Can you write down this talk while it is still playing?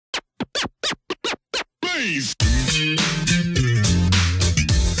noise!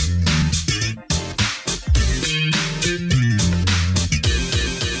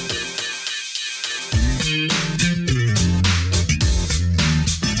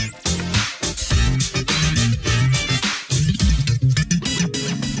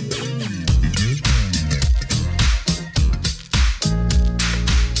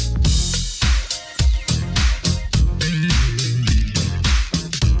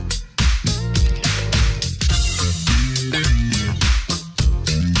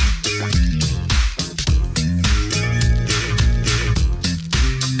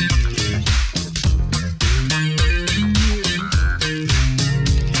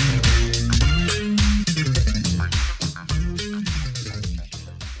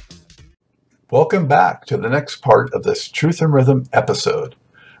 Welcome back to the next part of this Truth and Rhythm episode.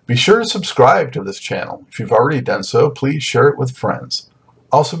 Be sure to subscribe to this channel. If you've already done so, please share it with friends.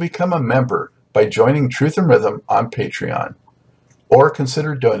 Also become a member by joining Truth and Rhythm on Patreon, or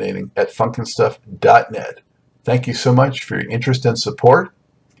consider donating at funkinstuff.net. Thank you so much for your interest and support.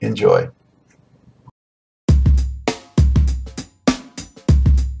 Enjoy.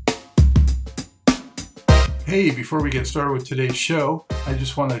 Hey, before we get started with today's show, I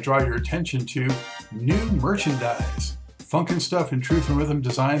just want to draw your attention to new merchandise. Funkin' Stuff and Truth and Rhythm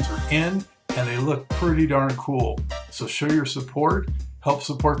designs are in, and they look pretty darn cool. So show your support, help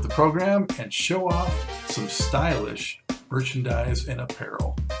support the program, and show off some stylish merchandise and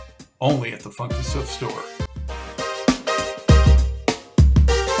apparel. Only at the Funkin' Stuff store.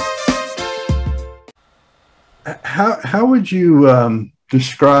 How would you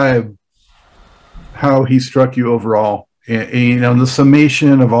describe how he struck you overall, and, you know, the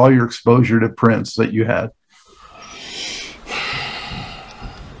summation of all your exposure to Prince that you had?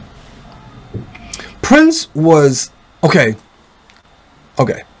 Prince was, okay,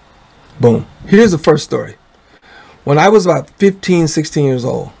 boom. Here's the first story. When I was about 15, 16 years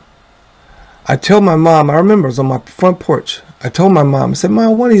old, I told my mom, I remember it was on my front porch, I told my mom, I said,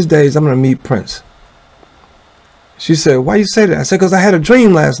 Mom, one of these days I'm going to meet Prince. She said, why you say that? I said, because I had a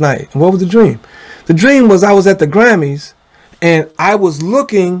dream last night. And what was the dream? The dream was I was at the Grammys, and I was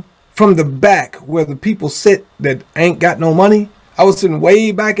looking from the back where the people sit that ain't got no money. I was sitting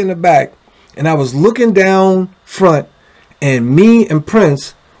way back in the back, and I was looking down front, and me and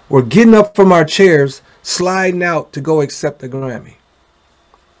Prince were getting up from our chairs, sliding out to go accept the Grammy.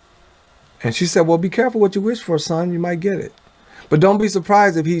 And she said, well, be careful what you wish for, son. You might get it. But don't be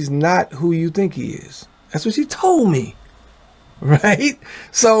surprised if he's not who you think he is. That's what she told me, right?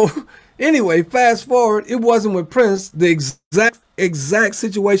 So anyway, fast forward, it wasn't with Prince. The exact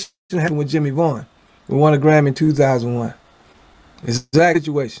situation happened with Jimmie Vaughan. We won a Grammy in 2001. Exact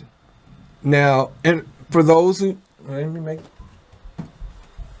situation. Now, and for those who,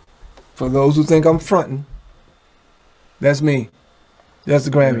 for those who think I'm fronting, that's me. That's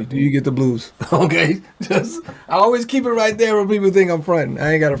the Grammy. Do you get the blues? Okay. I always keep it right there when people think I'm fronting.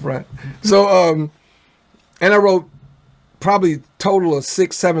 I ain't got a front. So, and I wrote probably total of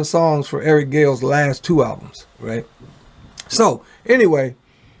 6, 7 songs for Eric Gale's last 2 albums, right? So anyway,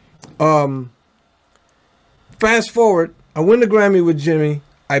 fast forward, I win the Grammy with Jimmie.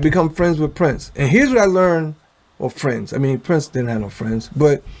 I become friends with Prince. And here's what I learned, well, friends. I mean, Prince didn't have no friends,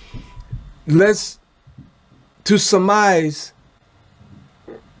 but to surmise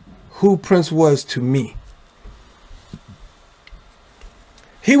who Prince was to me.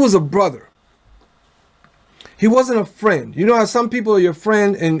 He was a brother. He wasn't a friend. You know how some people are your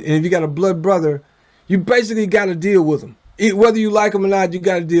friend, and if you got a blood brother, you basically got to deal with them. Whether you like them or not, you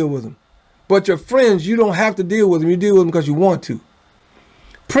got to deal with them. But your friends, you don't have to deal with them. You deal with them because you want to.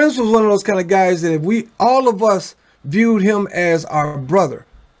 Prince was one of those kind of guys that if all of us viewed him as our brother,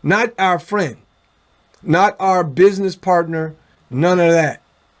 not our friend, not our business partner, none of that,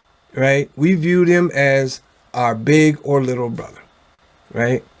 right? We viewed him as our big or little brother,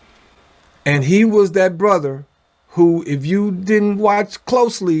 right? And he was that brother who, if you didn't watch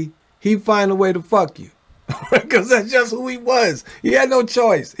closely, he'd find a way to fuck you. Because that's just who he was. He had no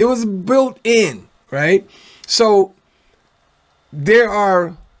choice. It was built in, right? So there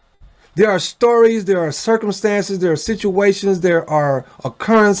are stories, there are circumstances, there are situations, there are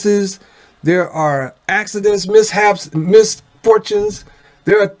occurrences, there are accidents, mishaps, misfortunes.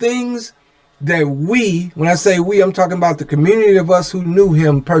 There are things that when I say we, I'm talking about the community of us who knew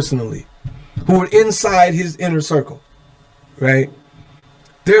him personally, who were inside his inner circle, right?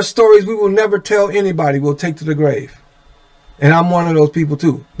 There are stories we will never tell anybody, we'll take to the grave. And I'm one of those people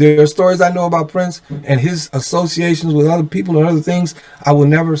too. There are stories I know about Prince and his associations with other people and other things I will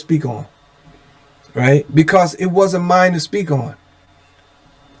never speak on, right? Because it wasn't mine to speak on.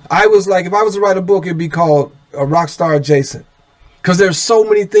 I was like, if I was to write a book, it'd be called A Rockstar Adjacent. Because there's so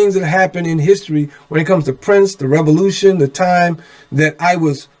many things that happen in history when it comes to Prince, the revolution, the time, that I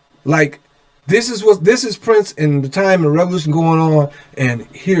was like, this is Prince and the time and the revolution going on, and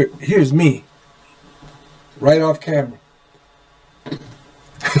here's me. Right off camera.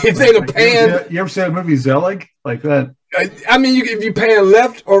 If they'd have panned, you ever see that movie Zelig? Like that? I mean, if you pan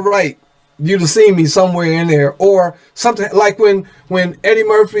left or right, you'd have seen me somewhere in there, or something like when Eddie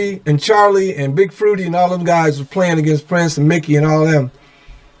Murphy and Charlie and Big Fruity and all them guys were playing against Prince and Mickey and all them.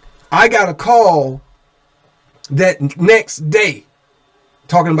 I got a call that next day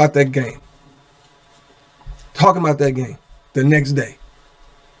talking about that game. Talking about that game the next day.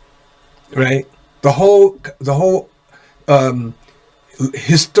 Right? The whole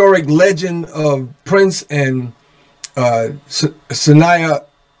historic legend of Prince and Sinead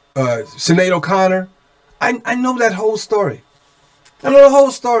O'Connor. I know that whole story. I know the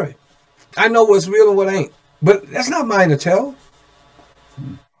whole story. I know what's real and what ain't. But that's not mine to tell.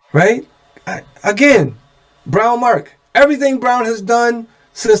 Right? Again, BrownMark. Everything Brown has done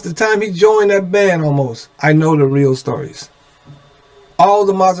since the time he joined that band almost, I know the real stories. All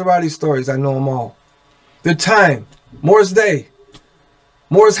the Mazarati stories, I know them all. The time. Morris Day.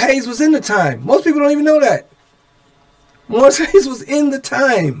 Morris Hayes was in the time. Most people don't even know that. Morris Hayes was in the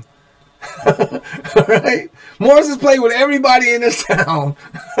time. Right? Morris has played with everybody in this town.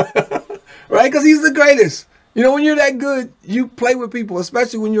 Right? Because he's the greatest. You know, when you're that good, you play with people,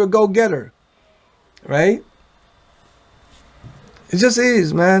 especially when you're a go-getter. Right? It just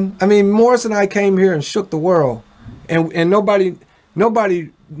is, man. I mean, Morris and I came here and shook the world. And nobody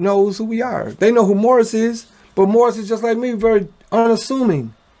knows who we are. They know who Morris is, but Morris is just like me, very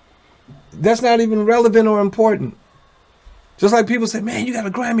unassuming. That's not even relevant or important. Just like people say, man, you got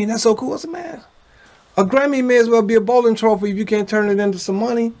a Grammy, and that's so cool. I said, man, a Grammy may as well be a bowling trophy if you can't turn it into some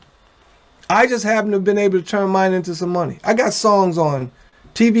money. I just happen to have been able to turn mine into some money. I got songs on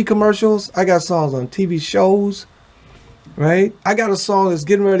TV commercials. I got songs on TV shows. Right? I got a song that's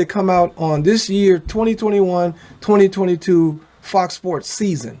getting ready to come out on this year, 2021-2022 Fox Sports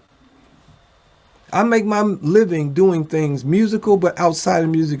season. I make my living doing things musical, but outside of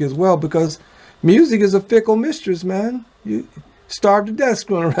music as well, because music is a fickle mistress, man. You starve to death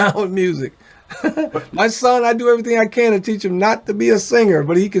screwing around with music. My son, I do everything I can to teach him not to be a singer,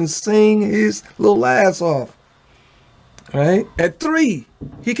 but he can sing his little ass off. Right? At 3,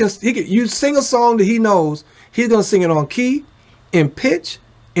 you sing a song that he knows. He's going to sing it on key, in pitch,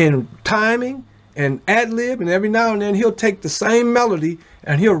 in timing, and ad-lib, and every now and then he'll take the same melody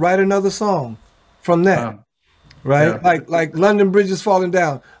and he'll write another song from that. Right? Yeah. Like London Bridge is falling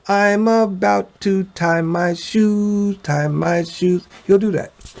down. I'm about to tie my shoes. He'll do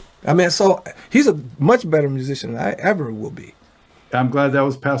that. I mean, so he's a much better musician than I ever will be. I'm glad that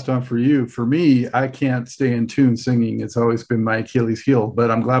was passed on for you. For me, I can't stay in tune singing. It's always been my Achilles heel,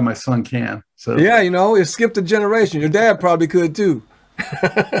 but I'm glad my son can. So yeah, you know, it skipped a generation. Your dad probably could too.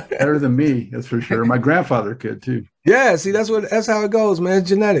 Better than me, that's for sure. My grandfather could too. Yeah, see, that's how it goes, man. It's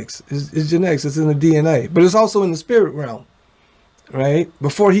genetics. It's genetics. It's in the DNA, but it's also in the spirit realm, right?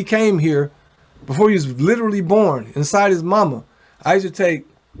 Before he came here, before he was literally born inside his mama, I used to take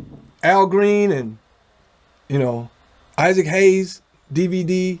Al Green and, you know, Isaac Hayes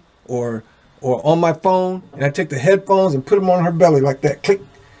DVD or on my phone, and I take the headphones and put them on her belly like that, click,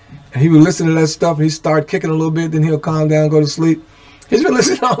 and he would listen to that stuff, and he'd start kicking a little bit, then he'll calm down, go to sleep. He's been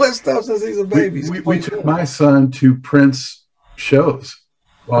listening to all that stuff since he's a baby. We took my son to Prince shows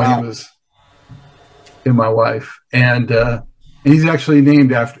while he was in my wife, and he's actually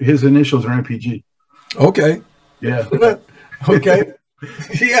named after, his initials are MPG. Okay. Yeah. Okay.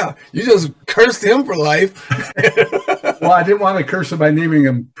 Yeah, you just cursed him for life. Well, I didn't want to curse him by naming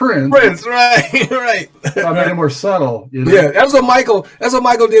him Prince. Prince, right, right. So I made it more subtle. You know? Yeah, that's what Michael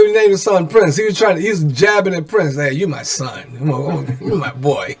did when he named his son Prince. He was jabbing at Prince. Hey, you my son. You my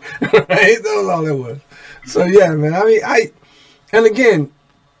boy. Right? That was all it was. So yeah, man. I mean, and again,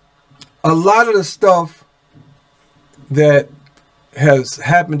 a lot of the stuff that has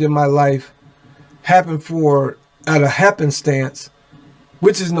happened in my life happened out of happenstance,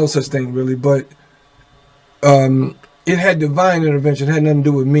 which is no such thing really, but it had divine intervention. It had nothing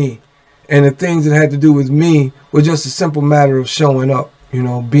to do with me. And the things that had to do with me were just a simple matter of showing up, you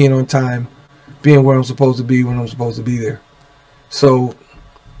know, being on time, being where I'm supposed to be when I'm supposed to be there. So,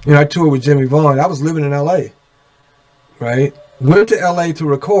 you know, I toured with Jimmie Vaughan. I was living in LA, right? Went to LA to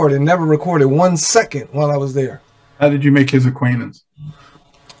record and never recorded 1 second while I was there. How did you make his acquaintance?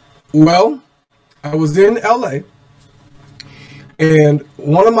 Well, I was in LA. And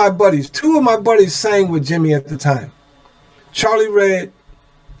two of my buddies sang with Jimmie at the time. Charlie Redd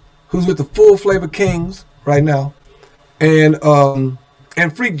who's with the Full Flavor Kings right now, and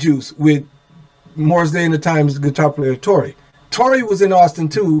Freak Juice with Morris Day and the Times guitar player Tori. Tori was in Austin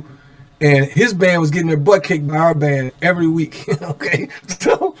too, and his band was getting their butt kicked by our band every week. Okay,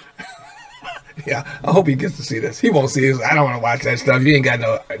 so yeah, I hope he gets to see this. He won't see this. I don't want to watch that stuff. You ain't got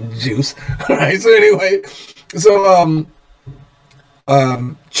no juice. All right. So anyway, so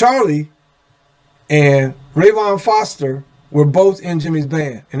Charlie and Rayvon Foster were both in Jimmie's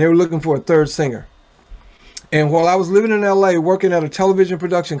band, and they were looking for a third singer. And while I was living in LA, working at a television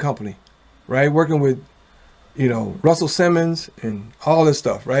production company, right, working with, you know, Russell Simmons and all this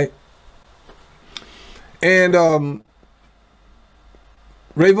stuff, right? And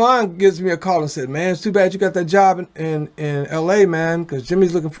Rayvon gives me a call and said, man, it's too bad you got that job in LA, man, because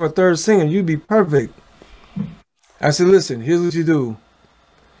Jimmie's looking for a third singer. You'd be perfect. I said, listen, here's what you do.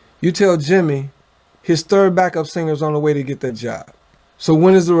 You tell Jimmie his third backup singer is on the way to get that job. So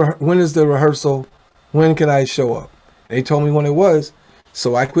when is the rehearsal? When can I show up? And they told me when it was.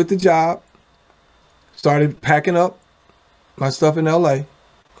 So I quit the job, started packing up my stuff in LA.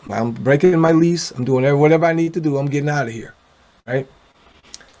 I'm breaking my lease. I'm doing whatever I need to do. I'm getting out of here, right?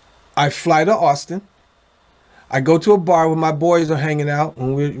 I fly to Austin. I go to a bar where my boys are hanging out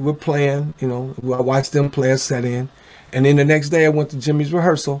and we're playing, you know, I watch them play a set in. And then the next day I went to Jimmie's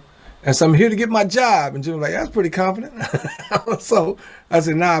rehearsal. And so I'm here to get my job. And Jimmie was like, that's pretty confident. So I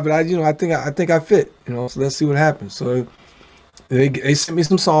said, nah, but I think I fit, you know, so let's see what happens. So they sent me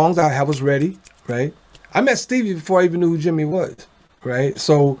some songs. I was ready, right? I met Stevie before I even knew who Jimmie was, right?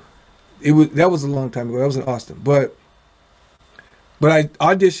 So that was a long time ago. That was in Austin. But I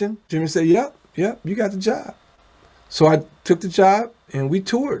auditioned. Jimmie said, yep, you got the job. So I took the job and we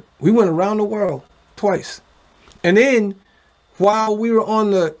toured. We went around the world twice. And then while we were on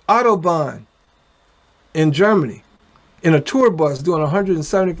the Autobahn in Germany, in a tour bus doing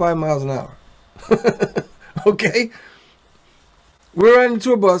 175 miles an hour. Okay? We're on the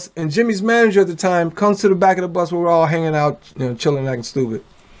tour bus, and Jimmie's manager at the time comes to the back of the bus where we're all hanging out, you know, chilling, acting stupid.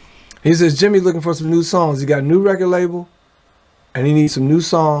 He says, Jimmie's looking for some new songs. He got a new record label, and he needs some new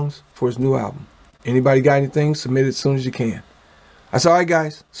songs for his new album. Anybody got anything? Submit it as soon as you can. I said, all right,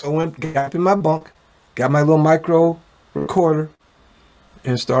 guys. So I got up in my bunk, got my little micro recorder,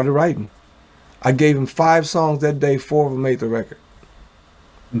 and started writing. I gave him 5 songs that day. 4 of them made the record.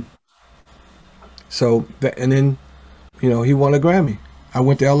 So, and then, you know, he won a Grammy. I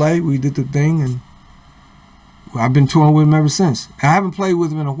went to LA, we did the thing, and I've been touring with him ever since. I haven't played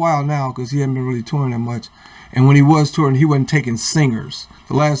with him in a while now because he hadn't been really touring that much. And when he was touring, he wasn't taking singers.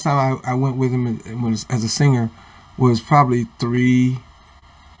 The last time I went with him as a singer was probably three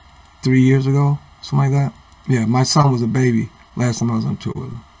years ago, something like that. Yeah, my son was a baby last time I was on tour with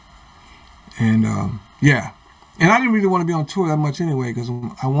him. And yeah, and I didn't really want to be on tour that much anyway because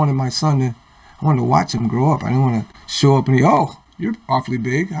I wanted my son I wanted to watch him grow up. I didn't want to show up and oh, you're awfully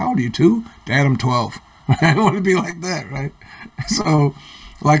big. How old are you, 2? Dad, I'm 12. I didn't want to be like that, right? So,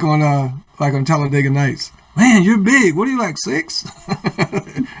 like on Talladega Nights, man, you're big. What are you, like 6?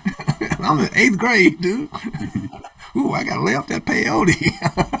 I'm in 8th grade, dude. Ooh, I gotta lay off that peyote.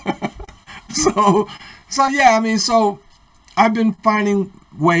 So yeah, I mean, so I've been finding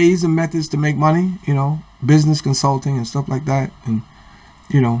ways and methods to make money, you know, business consulting and stuff like that, and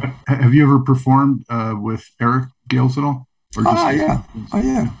you know. Have you ever performed with Eric Gales at all? Oh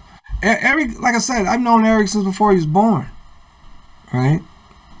yeah. Eric, like I said, I've known Eric since before he was born. Right?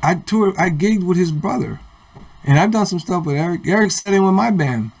 I gigged with his brother, and I've done some stuff with Eric. Eric sat in with my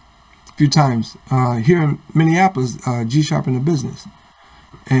band a few times here in Minneapolis, GSHARP in the Bizness.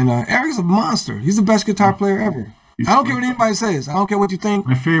 And Eric's a monster. He's the best guitar player ever. I don't care what anybody says. I don't care what you think.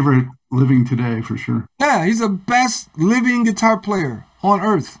 My favorite living today, for sure. Yeah, he's the best living guitar player on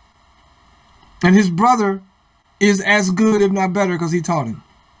earth. And his brother is as good, if not better, because he taught him.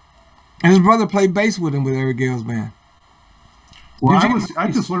 And his brother played bass with him with Eric Gale's band. Well, I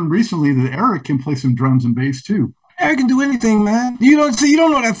just learned recently that Eric can play some drums and bass too. Eric can do anything, man. You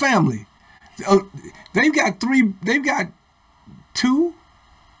don't know that family. They've got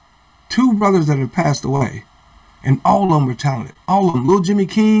two brothers that have passed away, and all of them are talented. All of them. Little Jimmy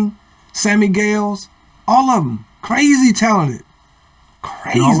King, Sammy Gales, all of them. Crazy talented.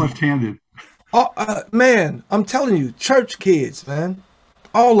 Crazy. And all left-handed. Oh, man, I'm telling you, church kids, man.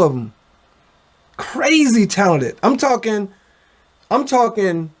 All of them. Crazy talented. I'm talking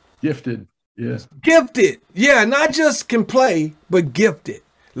gifted. Yes. Gifted. Yeah, not just can play, but gifted.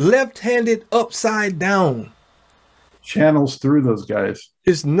 Left-handed upside down. Channels through those guys.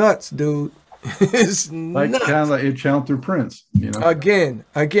 It's nuts, dude. It's like nuts. Kind of like it channeled through Prince, you know. Again,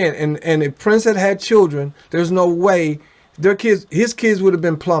 and if Prince had children, there's no way their kids, his kids would have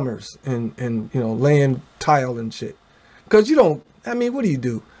been plumbers and you know, laying tile and shit. Because you don't, I mean, what do you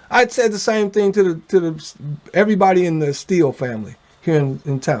do? I'd said the same thing to the everybody in the Steele family here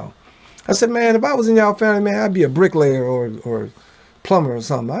in town. I said, man, if I was in y'all family, man, I'd be a bricklayer or plumber or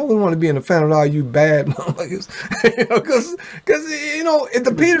something. I wouldn't want to be in the family with all you bad motherfuckers. You know, because you know,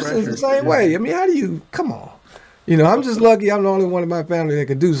 the Petersons the same way. I mean, how do you, come on. You know, I'm just lucky I'm the only one in my family that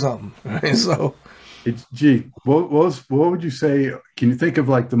can do something. Right? So, what would you say? Can you think of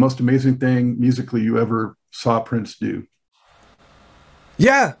like the most amazing thing musically you ever saw Prince do?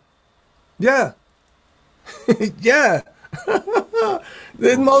 Yeah. Yeah. Yeah.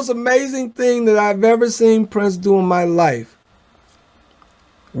 The most amazing thing that I've ever seen Prince do in my life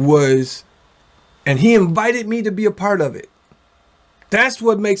was, and he invited me to be a part of it. That's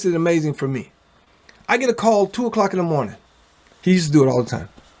what makes it amazing for me. I get a call 2 o'clock in the morning. He used to do it all the time.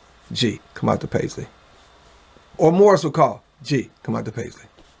 G, come out to Paisley. Or Morris would call, G, come out to Paisley.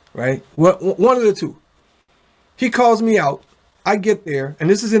 Right? One of the two. He calls me out. I get there, and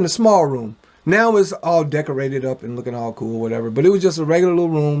this is in the small room. Now it's all decorated up and looking all cool, whatever. But it was just a regular little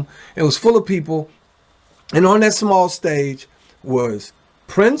room. It was full of people. And on that small stage was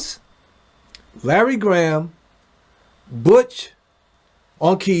Prince, Larry Graham, Butch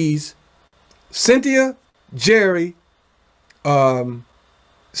on keys, Cynthia, Jerry,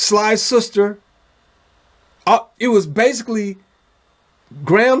 Sly's sister. It was basically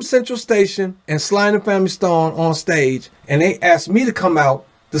Graham Central Station and Sly and the Family Stone on stage, and they asked me to come out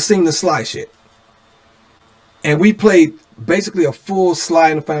to sing the Sly shit. And we played basically a full Sly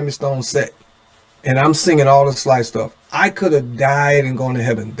and the Family Stone set. And I'm singing all the Sly stuff. I could have died and gone to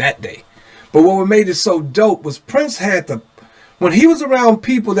heaven that day. But what made it so dope was Prince had the, when he was around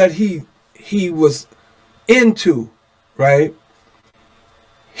people that he was into, right?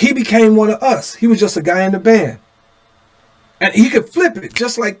 He became one of us. He was just a guy in the band. And he could flip it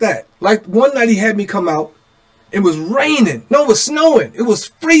just like that. Like one night he had me come out. It was raining. No, it was snowing. It was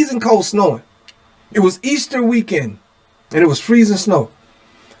freezing cold snowing. It was Easter weekend. And it was freezing snow.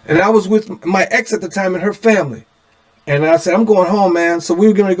 And I was with my ex at the time and her family. And I said, I'm going home, man. So we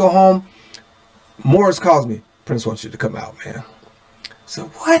were going to go home. Morris calls me. Prince wants you to come out, man. I said,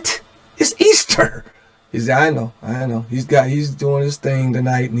 what? It's Easter. He said, I know. He's doing his thing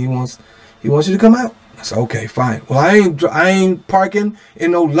tonight and he wants you to come out. I said, okay, fine. Well, I ain't parking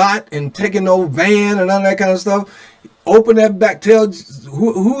in no lot and taking no van and none of that kind of stuff. Open that back. Tell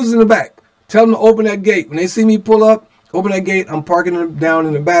who's in the back. Tell them to open that gate. When they see me pull up, open that gate. I'm parking them down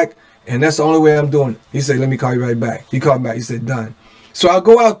in the back, and that's the only way I'm doing it. He said, let me call you right back. He called me back. He said, done. So I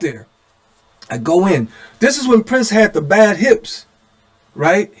go out there. I go in. This is when Prince had the bad hips,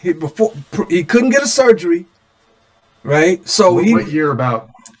 right? He couldn't get a surgery, right? So what year about?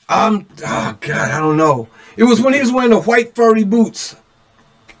 Oh God, I don't know. It was when he was wearing the white furry boots,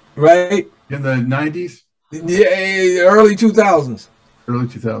 right? In the 90s? Yeah, early 2000s. Early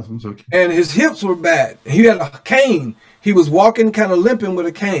 2000s, okay. And his hips were bad. He had a cane. He was walking kind of limping with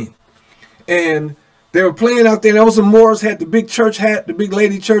a cane. And they were playing out there. And Elsa Morris had the big church hat, the big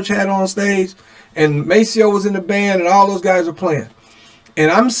lady church hat on stage. And Maceo was in the band and all those guys were playing. And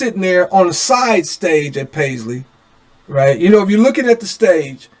I'm sitting there on the side stage at Paisley, right? You know, if you're looking at the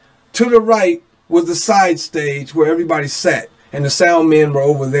stage, to the right was the side stage where everybody sat. And the sound men were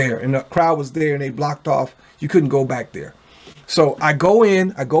over there. And the crowd was there and they blocked off. You couldn't go back there. So I go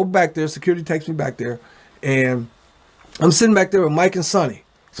in, I go back there, security takes me back there, and I'm sitting back there with Mike and Sonny.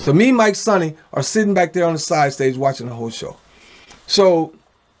 So me, Mike, Sonny are sitting back there on the side stage watching the whole show. So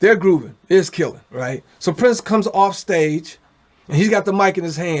they're grooving, it's killing, right? So Prince comes off stage, and he's got the mic in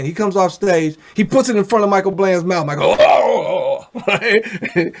his hand. He comes off stage, he puts it in front of Michael Bland's mouth. Michael, oh,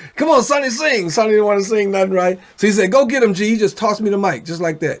 right? Come on, Sonny, sing. Sonny didn't want to sing nothing, right? So he said, go get him, G. He just tossed me the mic, just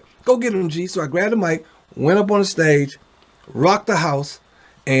like that. Go get him, G. So I grabbed the mic, went up on the stage, rocked the house,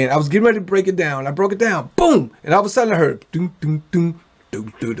 and I was getting ready to break it down. I broke it down, boom, and all of a sudden I heard doom doom doom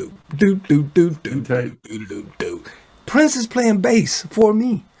doom doom doom doom doom doom doom doom doom. Prince is playing bass for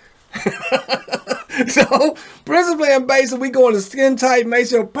me. So Prince is playing bass, and we go on the Skin Tight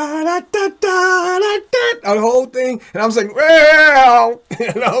Maceo, the whole thing, and I'm saying, well,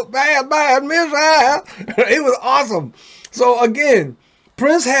 you know, bad miss. It was awesome. So again,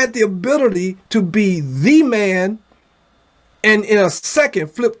 Prince had the ability to be the man. And in a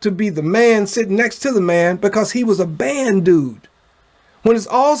second, flip to be the man sitting next to the man because he was a band dude. When it's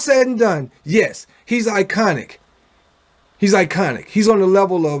all said and done, yes, he's iconic. He's iconic. He's on the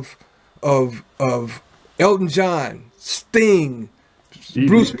level of Elton John, Sting,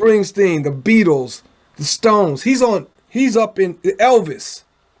 Bruce Springsteen, the Beatles, the Stones. He's up in Elvis.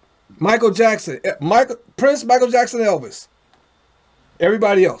 Michael Jackson, Prince, Michael Jackson, Elvis.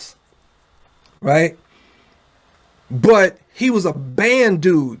 Everybody else, right? But he was a band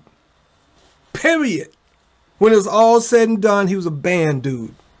dude, period. When it was all said and done, he was a band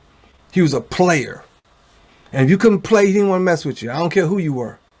dude. He was a player. And if you couldn't play, he didn't want to mess with you. I don't care who you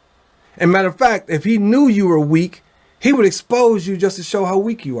were. And matter of fact, if he knew you were weak, he would expose you just to show how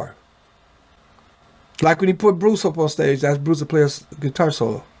weak you are. Like when he put Bruce up on stage, that's Bruce to play a guitar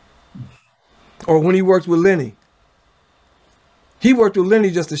solo. Or when he worked with Lenny. He worked with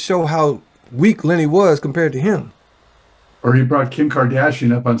Lenny just to show how weak Lenny was compared to him. Or he brought Kim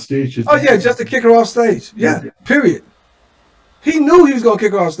Kardashian up on stage. Yeah, just to kick her off stage. Yeah, period. He knew he was going to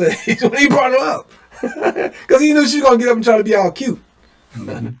kick her off stage when he brought her up. Because he knew she was going to get up and try to be all cute.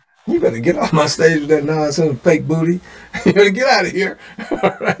 You better get off my stage with that nonsense, fake booty. You better get out of here.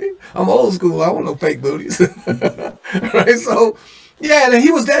 All right? I'm old school. I want no fake booties. Right? So, yeah, and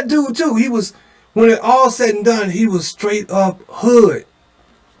he was that dude too. He was, when it all said and done, he was straight up hood.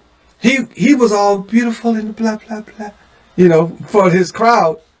 He was all beautiful and blah, blah, blah, you know, for his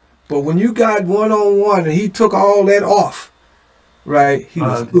crowd. But when you got one-on-one and he took all that off, right, he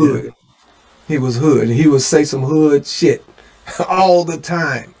was hood. Yeah. He was hood. And he would say some hood shit all the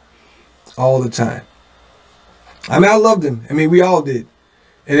time. All the time. I mean, I loved him. I mean, we all did.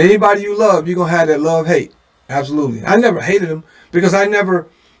 And anybody you love, you're going to have that love-hate. Absolutely. I never hated him because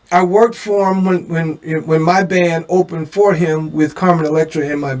I worked for him when my band opened for him with Carmen Electra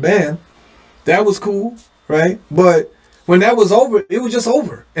in my band. That was cool, right? But when that was over, it was just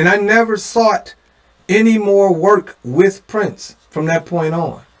over. And I never sought any more work with Prince from that point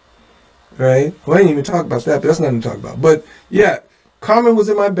on, right? Well, I didn't even talk about that, but that's nothing to talk about. But yeah, Carmen was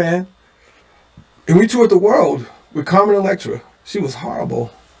in my band. And we toured the world with Carmen Electra. She was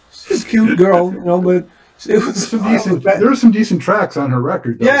horrible. She's a cute girl, you know, but it was some decent. There were some decent tracks on her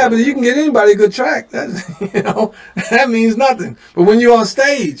record, though. Yeah, but you can get anybody a good track. That, you know, that means nothing. But when you're on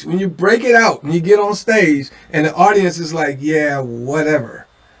stage, when you break it out, when you get on stage, and the audience is like, yeah, whatever,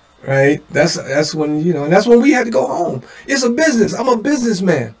 right? That's when, you know, and that's when we had to go home. It's a business. I'm a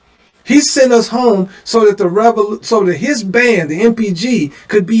businessman. He sent us home so that so that his band, the MPG,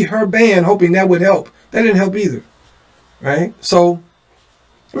 could be her band, hoping that would help. That didn't help either, right? So,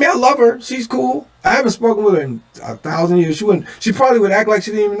 I mean, I love her. She's cool. I haven't spoken with her in 1,000 years. She probably would act like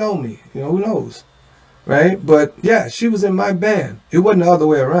she didn't even know me. You know, who knows, right? But yeah, she was in my band. It wasn't the other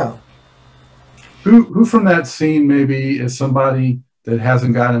way around. Who from that scene maybe is somebody that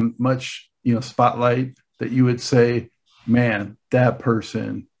hasn't gotten much, you know, spotlight that you would say, man, that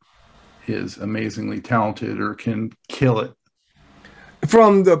person is amazingly talented or can kill it?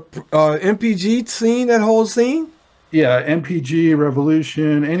 From the MPG scene, that whole scene? Yeah, MPG,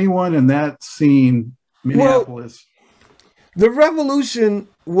 Revolution, anyone in that scene, Minneapolis. Well, the Revolution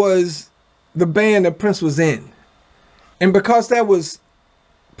was the band that Prince was in. And because that was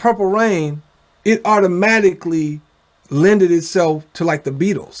Purple Rain, it automatically lended itself to like the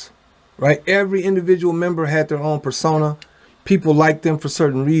Beatles, right? Every individual member had their own persona. People liked them for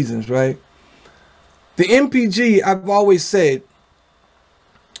certain reasons, right? The MPG, I've always said,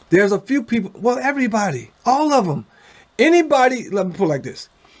 there's a few people, well, everybody, all of them. Anybody, let me put it like this.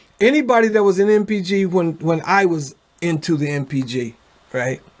 Anybody that was in MPG when I was into the MPG,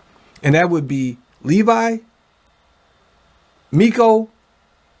 right? And that would be Levi, Miko,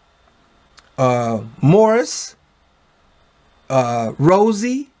 Morris,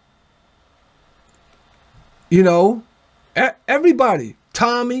 Rosie, you know, everybody,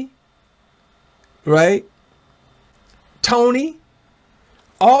 Tommy, right? Tony,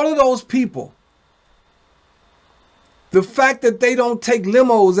 all of those people. The fact that they don't take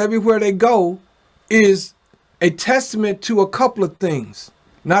limos everywhere they go is a testament to a couple of things,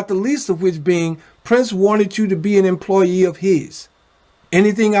 not the least of which being Prince wanted you to be an employee of his.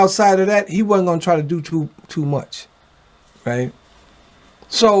 Anything outside of that, he wasn't going to try to do too much, right?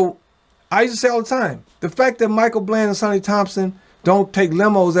 So I used to say all the time, the fact that Michael Bland and Sonny Thompson don't take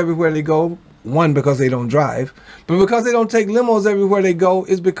limos everywhere they go, one, because they don't drive, but because they don't take limos everywhere they go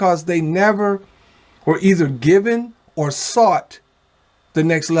is because they never were either given or sought the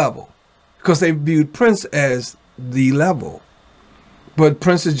next level, because they viewed Prince as the level, but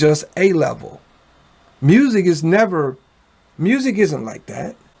Prince is just a level. Music isn't like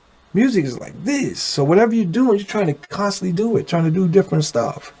that. Music is like this. So whatever you're doing, you're trying to constantly do it, trying to do different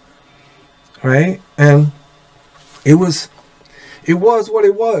stuff, right? And it was what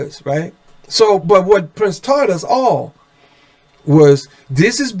it was, right? So, but what Prince taught us all was,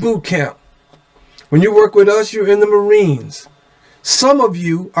 this is boot camp. When you work with us, you're in the Marines. Some of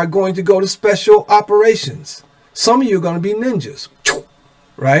you are going to go to special operations. Some of you are going to be ninjas,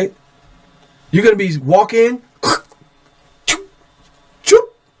 right? You're going to be walking,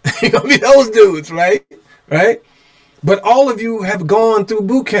 you're going to be those dudes, right? Right? But all of you have gone through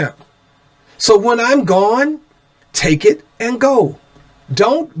boot camp. So when I'm gone, take it and go.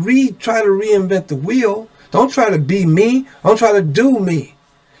 Don't try to reinvent the wheel. Don't try to be me. Don't try to do me.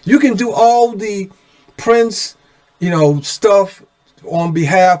 You can do all the Prince, stuff on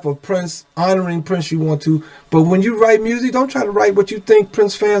behalf of Prince, honoring Prince you want to. But when you write music, don't try to write what you think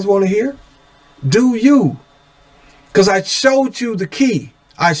Prince fans want to hear. Do you. Because I showed you the key.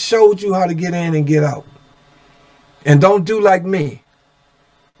 I showed you how to get in and get out. And don't do like me.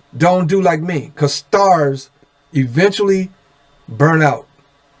 Don't do like me. Because stars eventually burn out.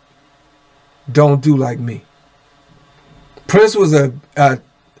 Don't do like me. Prince was an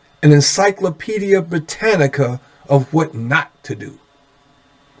encyclopedia Britannica of what not to do.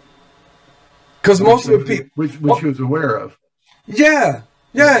 Because most of the people, which he was aware of. Yeah.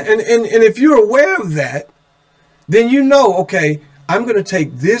 And if you're aware of that, then you know, okay, I'm going to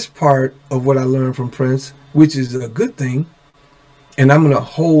take this part of what I learned from Prince, which is a good thing, and I'm going to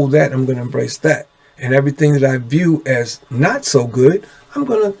hold that. I'm going to embrace that. And everything that I view as not so good, I'm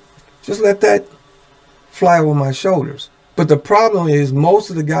going to just let that fly over my shoulders. But the problem is most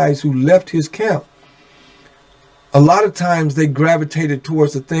of the guys who left his camp, a lot of times they gravitated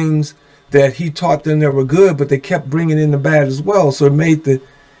towards the things that he taught them that were good, but they kept bringing in the bad as well. So it made the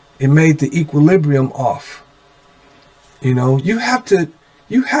equilibrium off. You have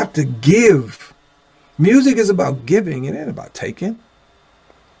to give. Music is about giving. It ain't about taking.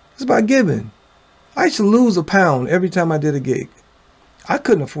 It's about giving. I used to lose a pound every time I did a gig. I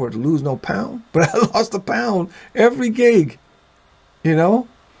couldn't afford to lose no pound, but I lost a pound every gig. Even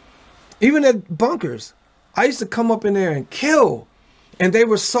at bunkers, I used to come up in there and kill. And they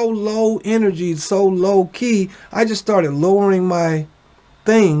were so low energy, so low key, I just started lowering my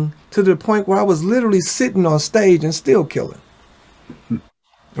thing to the point where I was literally sitting on stage and still killing.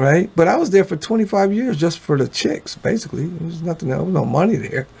 Right? But I was there for 25 years just for the chicks, basically. There was nothing else, no money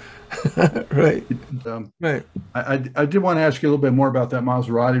there. Right. Right. I did want to ask you a little bit more about that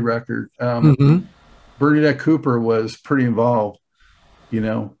Mazarati record. Bernadette Cooper was pretty involved.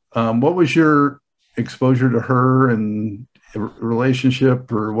 What was your exposure to her and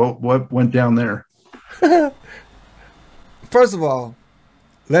relationship, or what went down there? First of all,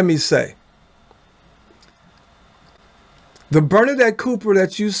 let me say, the Bernadette Cooper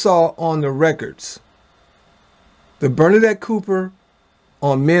that you saw on the records, the Bernadette Cooper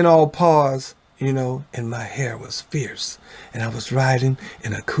on Men All Pause, and my hair was fierce, and I was riding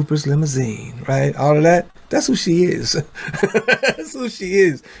in a Cooper's limousine, right? All of that, that's who she is. That's who she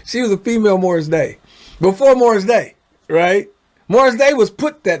is. She was a female Morris Day. Before Morris Day, right? Morris Day was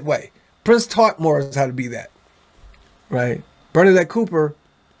put that way. Prince taught Morris how to be that, right? Bernadette Cooper,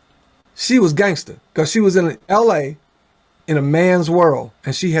 she was gangster because she was in L.A. in a man's world,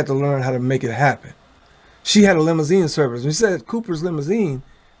 and she had to learn how to make it happen. She had a limousine service. When she said Cooper's limousine,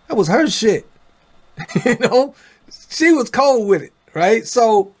 that was her shit. She was cold with it, right?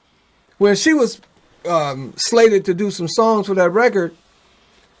 So when she was slated to do some songs for that record,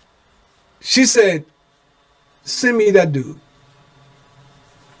 she said, send me that dude.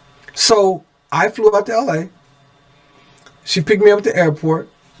 So I flew out to LA. She picked me up at the airport.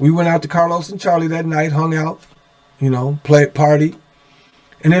 We went out to Carlos and Charlie that night, hung out, played, party.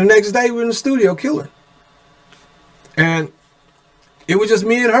 And then the next day we were in the studio killing. And it was just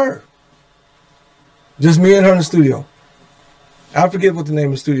me and her. Just me and her in the studio. I forget what the name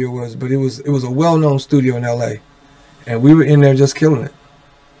of the studio was, but it was a well-known studio in LA. And we were in there just killing it.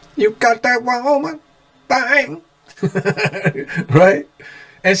 You got that woman thing. Right?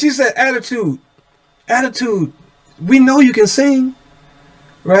 And she said, attitude. We know you can sing.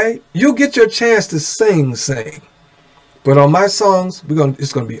 Right? You'll get your chance to sing. But on my songs,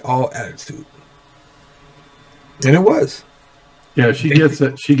 it's gonna be all attitude. And it was. Yeah, she gets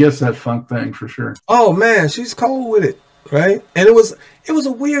that funk thing for sure. Oh man, she's cold with it, right? And it was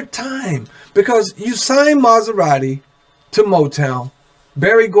a weird time because you signed Mazarati to Motown.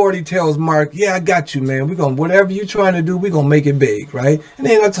 Berry Gordy tells Mark, yeah, I got you, man. Whatever you're trying to do, we're gonna make it big, right? And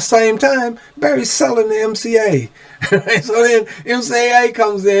then at the same time, Berry's selling the MCA. Right? So then MCA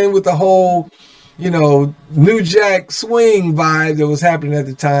comes in with the whole, New Jack swing vibe that was happening at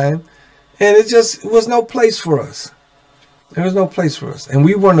the time. And it was no place for us. There was no place for us. And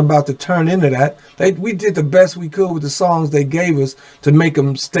we weren't about to turn into that. We did the best we could with the songs they gave us to make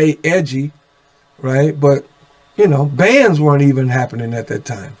them stay edgy, right? But, bands weren't even happening at that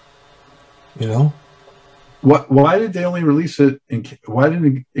time, Why did they only release it? Why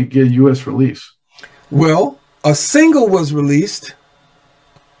didn't it get a U.S. release? Well, a single was released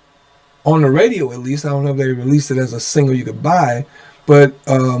on the radio at least. I don't know if they released it as a single you could buy, but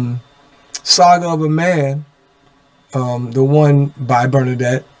Saga of a Man, the one by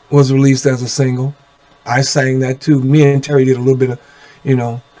Bernadette, was released as a single. I sang that too. Me and Terry did a little bit of, you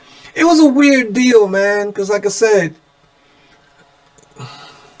know. It was a weird deal, man, because like I said,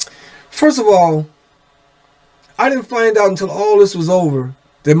 first of all, I didn't find out until all this was over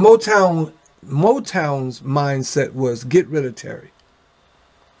that Motown's mindset was get rid of Terry.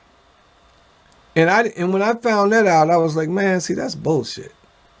 And when I found that out, I was like, man, see, that's bullshit.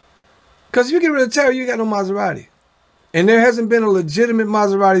 Because if you get rid of Terry, you got no Mazarati. And there hasn't been a legitimate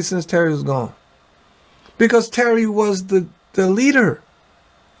Mazarati since Terry was gone. Because Terry was the leader.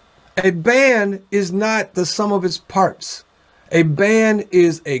 A band is not the sum of its parts. A band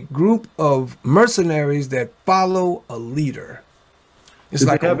is a group of mercenaries that follow a leader. It's Did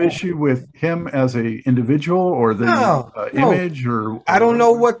like they have issue with him as a individual or the image? Or I don't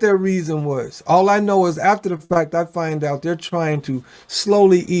know what their reason was. All I know is after the fact, I find out they're trying to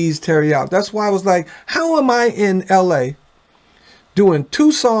slowly ease Terry out. That's why I was like, how am I in LA doing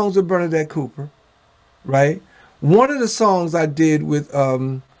 2 songs with Bernadette Cooper, right? One of the songs I did with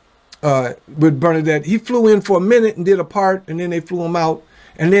Bernadette, he flew in for a minute and did a part, and then they flew him out.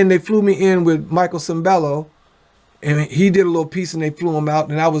 And then they flew me in with Michael Cimbello, and he did a little piece and they flew him out,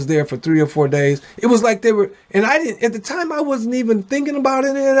 and I was there for 3 or 4 days. It was like they were, and I didn't, at the time I wasn't even thinking about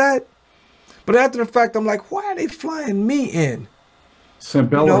any of that. But after the fact, I'm like, why are they flying me in?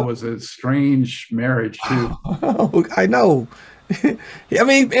 Cimbello was a strange marriage too. Oh, I know. I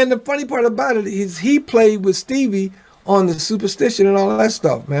mean, and the funny part about it is he played with Stevie on the Superstition and all that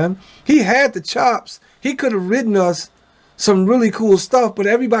stuff, man. He had the chops. He could have written us some really cool stuff, but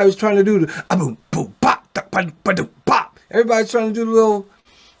everybody was trying to do the boom, boom, pop, pop. Everybody's trying to do the little,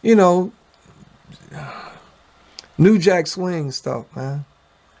 you know, New Jack Swing stuff, man.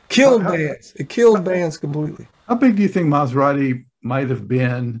 Killed bands. It killed bands completely. How big do you think Mazarati might have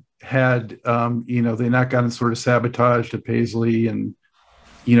been had, you know, they not gotten sort of sabotaged at Paisley, and,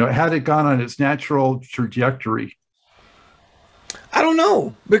 you know, had it gone on its natural trajectory? I don't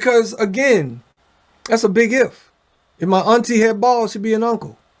know, because again, that's a big if. If my auntie had balls, she'd be an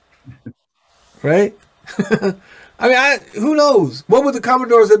uncle, right? I mean, who knows? What would the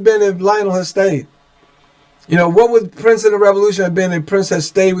Commodores have been if Lionel had stayed? You know, what would Prince of the Revolution have been if Prince had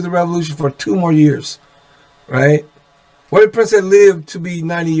stayed with the Revolution for 2 more years, right? What if Prince had lived to be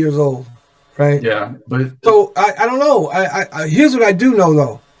 90 years old, right? Yeah, but so I don't know. I here's what I do know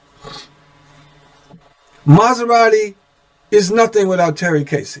though. Mazarati is nothing without Terry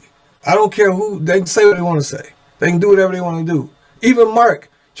Casey. I don't care who, they can say what they want to say. They can do whatever they want to do. Even Mark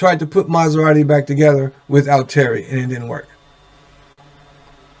tried to put Mazarati back together without Terry, and it didn't work.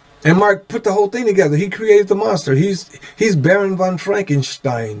 And Mark put the whole thing together. He created the monster. He's Baron von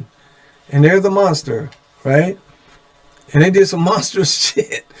Frankenstein, and they're the monster, right? And they did some monstrous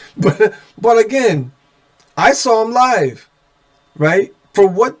shit. But again, I saw them live, right? For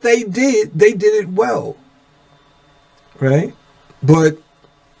what they did it well, right? But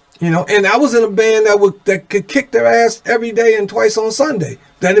you know, and I was in a band that could kick their ass every day and twice on Sunday.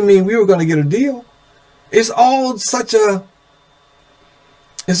 That didn't mean we were going to get a deal. It's all such a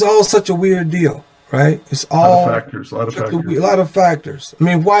weird deal, right? It's all a lot of factors. I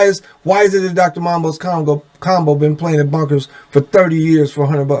mean, why is it that Dr. Mambo's combo been playing at Bunkers for 30 years for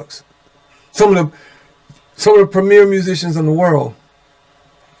 $100? Some of the premier musicians in the world: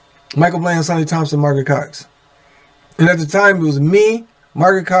 Michael Bland, Sonny Thompson, Margie Cox. And at the time, it was me,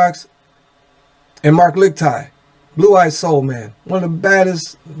 Margie Cox, and Mark Lichtai, Blue Eyed Soul Man, one of the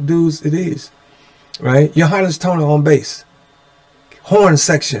baddest dudes it is, right? Johannes Toner on bass, horn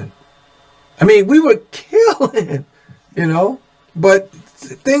section. I mean, we were killing, you know, but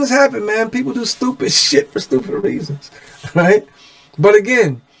things happen, man. People do stupid shit for stupid reasons, right? But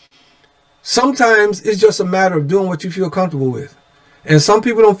again, sometimes it's just a matter of doing what you feel comfortable with. And some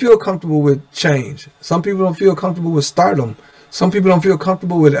people don't feel comfortable with change. Some people don't feel comfortable with stardom. Some people don't feel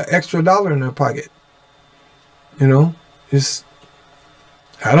comfortable with an extra dollar in their pocket. You know,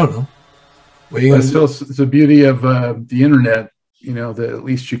 I don't know. But still, it's the beauty of the internet, you know, that at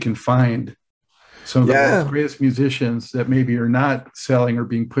least you can find some of the greatest musicians that maybe are not selling or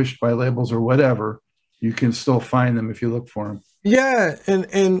being pushed by labels or whatever. You can still find them if you look for them. Yeah,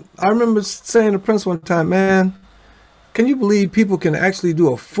 and I remember saying to Prince one time, man, can you believe people can actually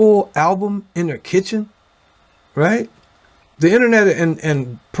do a full album in their kitchen, right? The internet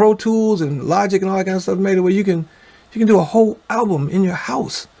and Pro Tools and Logic and all that kind of stuff made it where you can do a whole album in your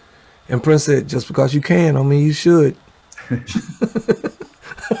house. And Prince said, just because you can, I mean, you should.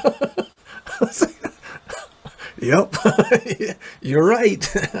 Yep. You're right.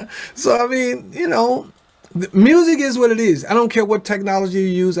 So, I mean, you know, music is what it is. I don't care what technology you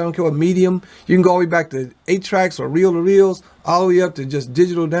use. I don't care what medium. You can go all the way back to 8-tracks or reel-to-reels, all the way up to just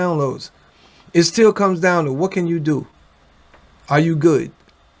digital downloads. It still comes down to what can you do? Are you good?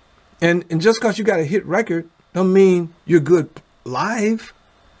 And just because you got a hit record don't mean you're good live.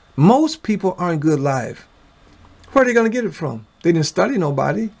 Most people aren't good live. Where are they going to get it from? They didn't study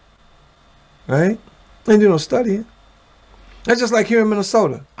nobody, right? They didn't do no studying. That's just like here in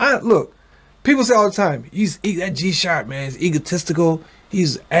Minnesota. Look, people say all the time, that G-Sharp, man, is egotistical.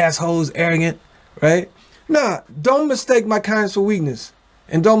 He's assholes, arrogant, right? Nah, don't mistake my kindness for weakness.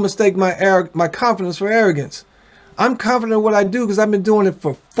 And don't mistake my confidence for arrogance. I'm confident in what I do because I've been doing it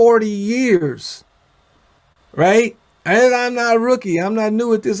for 40 years, right? And I'm not a rookie. I'm not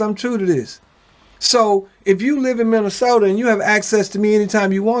new at this. I'm true to this. So if you live in Minnesota and you have access to me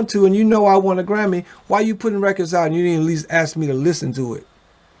anytime you want to, and you know I want a Grammy, why are you putting records out and you didn't at least ask me to listen to it?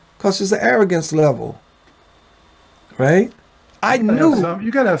 Because it's an arrogance level, right?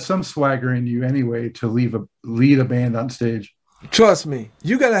 You gotta have some swagger in you anyway to lead a band on stage. Trust me,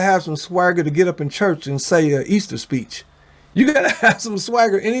 you gotta have some swagger to get up in church and say an Easter speech. You gotta have some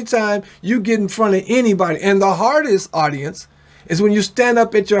swagger anytime you get in front of anybody. And the hardest audience is when you stand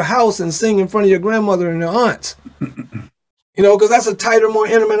up at your house and sing in front of your grandmother and your aunts. You know, because that's a tighter, more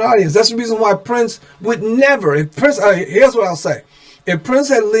intimate audience. That's the reason why Prince would never, here's what I'll say. If Prince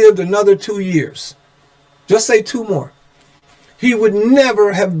had lived another 2 years, just say 2 more, he would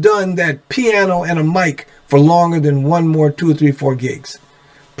never have done that piano and a mic for longer than 1 more, 2 or 3, 4 gigs.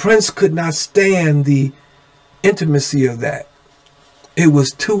 Prince could not stand the intimacy of that. It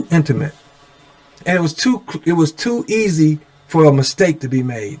was too intimate. And it was too easy for a mistake to be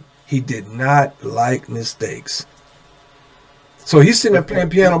made. He did not like mistakes. So he's sitting there playing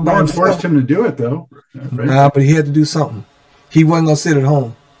piano by himself. No one forced him to do it, though. Right? Nah, but he had to do something. He wasn't going to sit at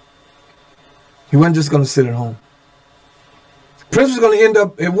home. He wasn't just going to sit at home. Prince was going to end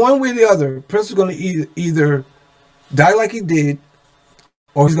up, in one way or the other, Prince was going to either die like he did,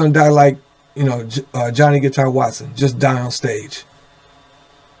 or he's going to die like, you know, Johnny Guitar Watson, just die on stage.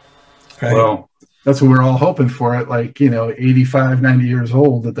 Right? Well, that's what we're all hoping for at, like, you know, 85, 90 years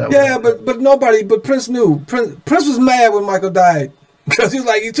old. Yeah, but Prince knew. Prince was mad when Michael died because he was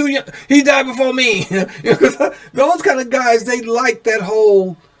like, he's too young. He died before me. Those kind of guys, they like that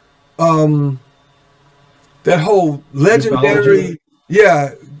whole legendary,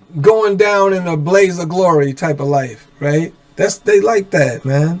 going down in a blaze of glory type of life, right? They like that,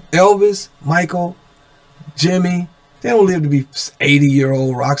 man. Elvis, Michael, Jimmie, they don't live to be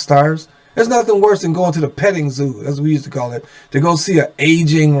 80-year-old rock stars. There's nothing worse than going to the petting zoo, as we used to call it, to go see an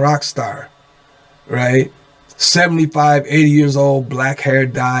aging rock star, right? 75, 80 years old, black hair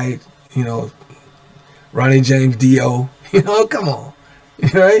dyed, you know, Ronnie James Dio, you know, come on,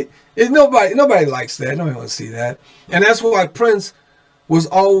 right? Nobody likes that. Nobody wants to see that. And that's why Prince was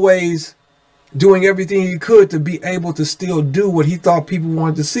always doing everything he could to be able to still do what he thought people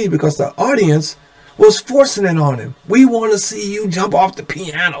wanted to see, because the audience was forcing it on him. We want to see you jump off the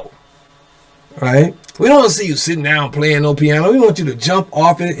piano, right? We don't want to see you sitting down playing no piano. We want you to jump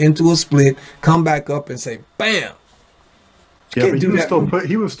off it into a split, come back up and say, bam. Yeah, but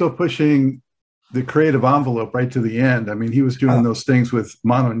he was still pushing the creative envelope right to the end. I mean, he was doing those things with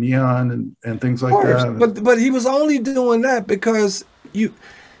mono neon and things like that. But he was only doing that because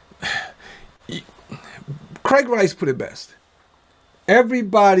Craig Rice put it best.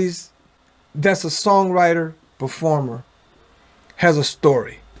 Everybody's that's a songwriter, performer, has a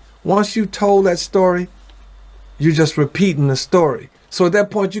story. Once you told that story, you're just repeating the story. So at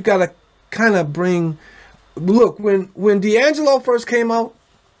that point, you got to kind of bring... Look, when D'Angelo first came out,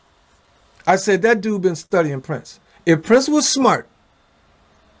 I said, that dude been studying Prince. If Prince was smart,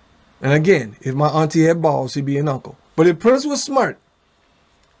 and again, if my auntie had balls, she'd be an uncle. But if Prince was smart,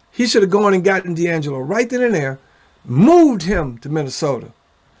 he should have gone and gotten D'Angelo right then and there, moved him to Minnesota,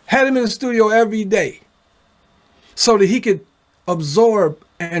 had him in the studio every day so that he could absorb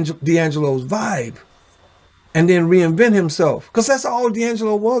D'Angelo's vibe and then reinvent himself. Because that's all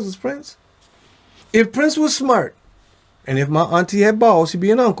D'Angelo was Prince. If Prince was smart, and if my auntie had balls, she'd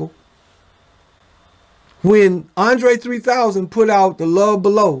be an uncle. When Andre 3000 put out The Love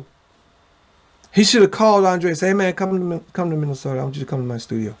Below, he should have called Andre and said, hey man, come to Minnesota. I want you to come to my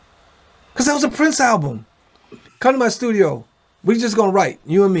studio. Because that was a Prince album. Come to my studio. We just going to write,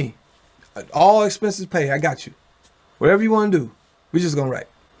 you and me. All expenses paid. I got you. Whatever you want to do, we just going to write.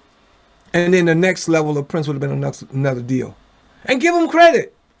 And then the next level of Prince would have been another deal. And give him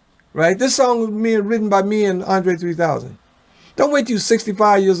credit, right? This song was written by me and Andre 3000. Don't wait till you're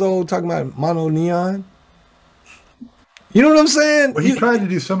 65 years old talking about mono neon. You know what I'm saying? Well, he tried to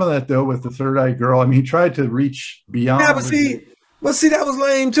do some of that though with the Third Eye Girl. I mean, he tried to reach beyond. Yeah, but see, that was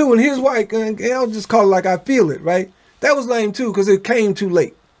lame too. And here's why. I'll just call it like I feel it, right? That was lame too because it came too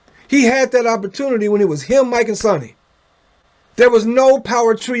late. He had that opportunity when it was him, Mike, and Sonny. There was no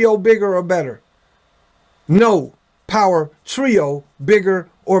power trio bigger or better. No power trio bigger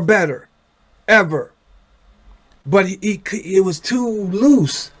or better, ever. But it was too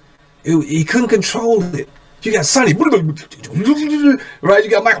loose. He couldn't control it. You got Sonny, right? You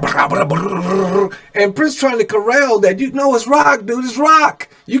got Mike, and Prince trying to corral that. You know, it's rock, dude. It's rock.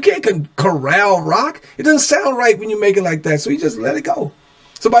 You can't corral rock. It doesn't sound right when you make it like that. So he just let it go.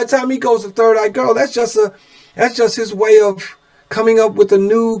 So by the time he goes to Third Eye Girl, that's just his way of coming up with a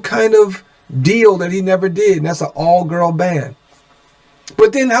new kind of deal that he never did. And that's an all-girl band.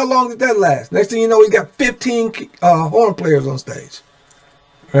 But then how long did that last? Next thing you know, he's got 15 horn players on stage.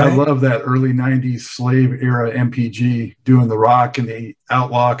 Right? I love that early 90s slave era MPG doing the rock and the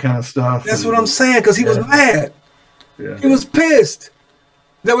outlaw kind of stuff. That's what I'm saying, because he was mad. Yeah. He was pissed.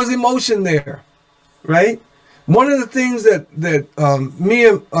 There was emotion there, right? One of the things that me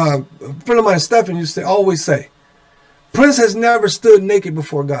and a friend of mine, Stephen, used to always say, Prince has never stood naked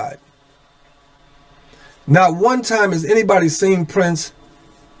before God. Not one time has anybody seen Prince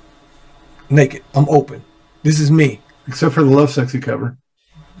naked. I'm open. This is me. Except for the Love Sexy cover.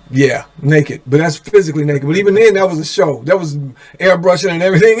 Yeah, naked. But that's physically naked. But even then, that was a show. That was airbrushing and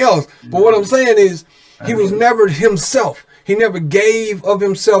everything else. But what I'm saying is, he was never himself. He never gave of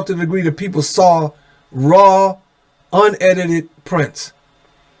himself to the degree that people saw raw, unedited Prince.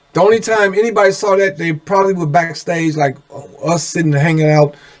 The only time anybody saw that, they probably were backstage, like us sitting hanging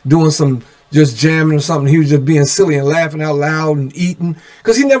out, doing some just jamming or something. He was just being silly and laughing out loud and eating.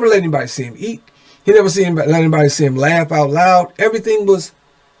 Because he never let anybody see him eat. He never let anybody see him laugh out loud. Everything was,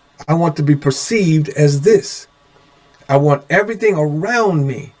 I want to be perceived as this. I want everything around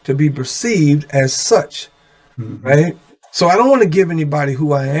me to be perceived as such. Right? So I don't want to give anybody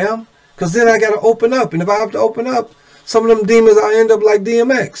who I am, because then I got to open up. And if I have to open up, some of them demons, I end up like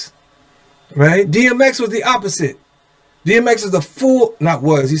DMX. Right? DMX was the opposite. DMX is the full, not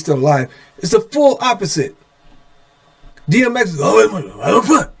was, he's still alive. It's the full opposite. DMX is, oh, I don't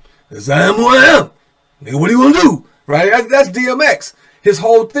front. Yes, I am who I am. Nigga, what do you want to do? Right? That's DMX. His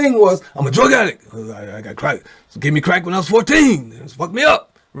whole thing was, I'm a drug addict. I got crack. So gave me crack when I was 14. It fucked me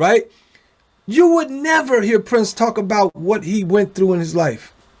up. Right? You would never hear Prince talk about what he went through in his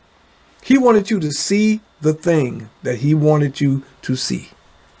life. He wanted you to see the thing that he wanted you to see.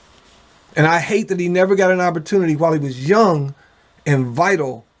 And I hate that he never got an opportunity while he was young and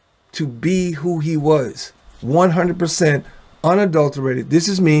vital to be who he was. 100% unadulterated. This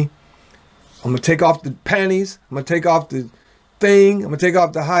is me. I'm going to take off the panties. I'm going to take off the thing. I'm going to take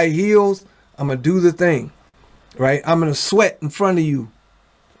off the high heels. I'm going to do the thing. Right? I'm going to sweat in front of you.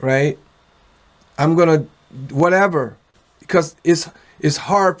 Right? I'm going to whatever. Because it's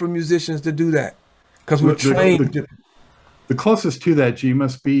hard for musicians to do that. Because we're trained. The closest to that, G,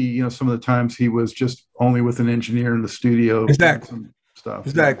 must be, you know, some of the times he was just only with an engineer in the studio. Exactly. Stuff.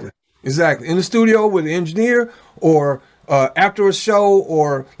 Exactly. Exactly. In the studio with an engineer, or after a show,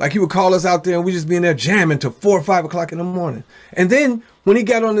 or like he would call us out there and we just be in there jamming till 4 or 5 o'clock in the morning. And then when he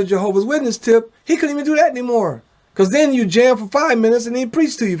got on the Jehovah's Witness tip, he couldn't even do that anymore. Because then you jam for 5 minutes and he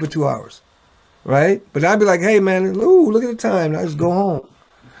preached to you for 2 hours. Right? But I'd be like, hey, man, ooh, look at the time. I just go home.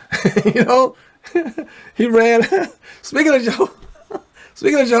 You know? He ran. Speaking of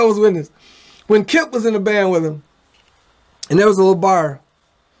Jehovah's Witness, when Kip was in the band with him, and there was a little bar,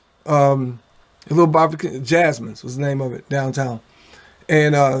 Jasmine's was the name of it, downtown,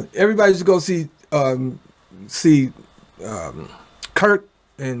 and everybody used to go see Kirk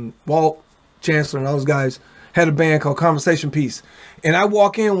and Walt Chancellor and those guys had a band called Conversation Piece. And I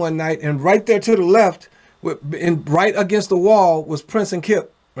walk in one night, and right there to the left, right against the wall, was Prince and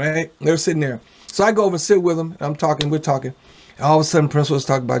Kip. Right? They're sitting there. So I go over and sit with them. And we're talking. And all of a sudden, Prince was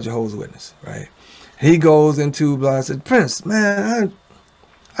talking about Jehovah's Witness. Right? He goes into, blah, I said, Prince, man,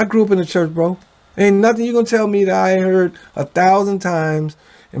 I grew up in the church, bro. Ain't nothing you gonna tell me that I heard 1,000 times.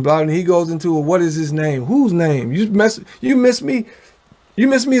 And blah, and he goes into, well, what is his name? Whose name? You miss me. You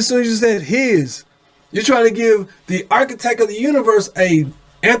missed me as soon as you said his. You're trying to give the architect of the universe a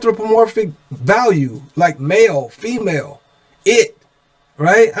anthropomorphic value, like male, female, it.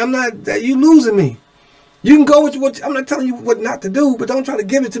 Right? I'm not, you losing me. You can go with what, I'm not telling you what not to do, but don't try to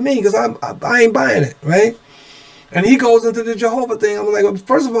give it to me, because I ain't buying it. Right? And he goes into the Jehovah thing. I'm like, well,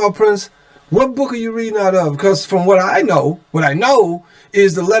 first of all, Prince, what book are you reading out of? Because from what I know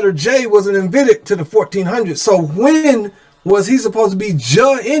is the letter J wasn't invented to the 1400s. So when was he supposed to be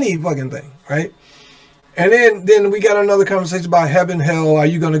any fucking thing? Right? And then we got another conversation about heaven, hell. Are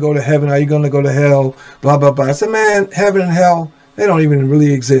you going to go to heaven? Are you going to go to hell? Blah, blah, blah. I said, man, heaven and hell, they don't even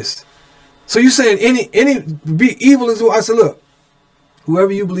really exist. So you saying be evil is what I said, look,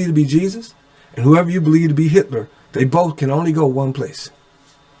 whoever you believe to be Jesus and whoever you believe to be Hitler, they both can only go one place.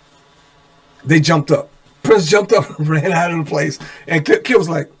 They jumped up. Prince jumped up and ran out of the place. And Kid was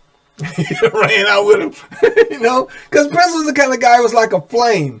like, ran out with him, you know, because Prince was the kind of guy who was like a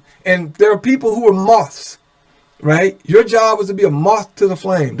flame. And there are people who are moths, right? Your job was to be a moth to the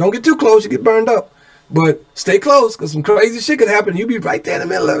flame. Don't get too close, you get burned up. But stay close, because some crazy shit could happen. You'd be right there in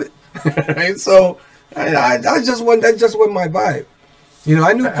the middle of it. Right? So I just wasn't, that just wasn't my vibe. You know,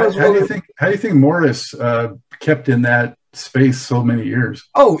 I knew Prince. How do you think Morris kept in that space so many years?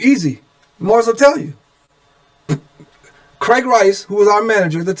 Oh, easy. Morris will tell you. Craig Rice, who was our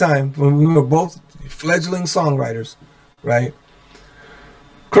manager at the time, when we were both fledgling songwriters, right?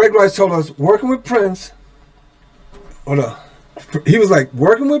 Craig Rice told us, working with Prince, he was like,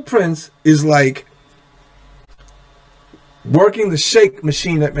 working with Prince is like working the shake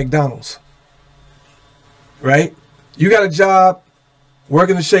machine at McDonald's, right? You got a job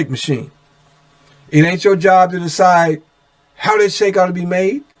working the shake machine. It ain't your job to decide how that shake ought to be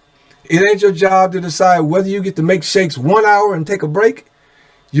made. It ain't your job to decide whether you get to make shakes 1 hour and take a break.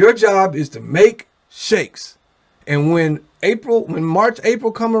 Your job is to make shakes. And when March,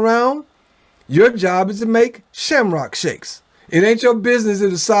 April come around, your job is to make shamrock shakes. It ain't your business to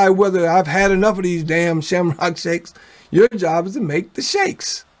decide whether I've had enough of these damn shamrock shakes. Your job is to make the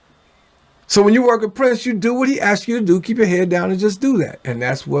shakes. So when you work with Prince, you do what he asks you to do. Keep your head down and just do that. And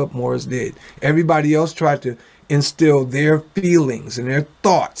that's what Morris did. Everybody else tried to instill their feelings and their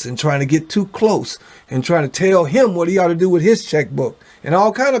thoughts and trying to get too close and trying to tell him what he ought to do with his checkbook and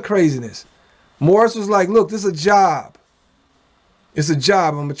all kind of craziness. Morris was like, look, this is a job. It's a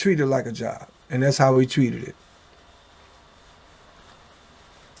job. I'm going to treat it like a job. And that's how he treated it.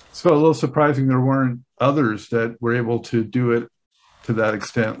 So a little surprising there weren't others that were able to do it to that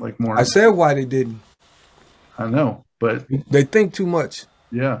extent like Morris. I said why they didn't. I know, but they think too much.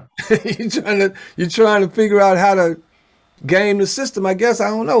 Yeah. you're trying to figure out how to game the system, I guess. I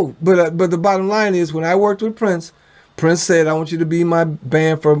don't know. But the bottom line is, when I worked with Prince, Prince said, I want you to be my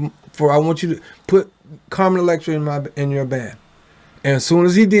band I want you to put Carmen Electra in your band. And as soon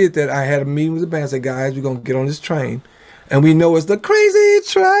as he did that, I had a meeting with the band and said, guys, we're going to get on this train. And we know it's the crazy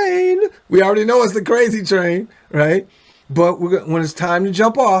train. We already know it's the crazy train, right? But when it's time to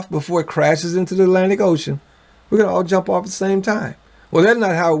jump off before it crashes into the Atlantic Ocean, we're going to all jump off at the same time. Well, that's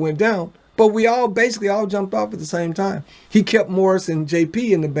not how it went down, but we basically all jumped off at the same time. He kept Morris and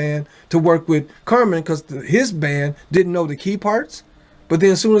JP in the band to work with Carmen because his band didn't know the key parts. But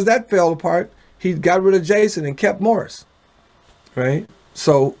then as soon as that fell apart, he got rid of Jason and kept Morris, right?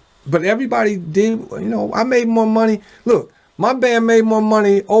 So, but everybody did, you know, I made more money. Look, my band made more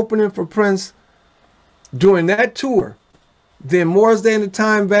money opening for Prince during that tour than Morris Day and the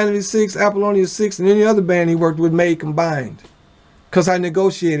Time, Vanity 6, Apollonia 6, and any other band he worked with made combined. Because I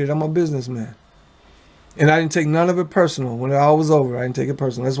negotiated. I'm a businessman. And I didn't take none of it personal. When it all was over, I didn't take it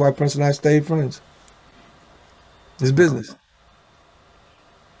personal. That's why Prince and I stayed friends. It's business.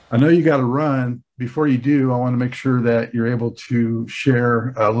 I know you got to run. Before you do, I want to make sure that you're able to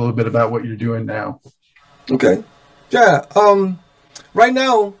share a little bit about what you're doing now. Okay. Yeah. Right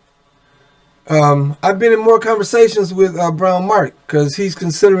now, I've been in more conversations with BrownMark because he's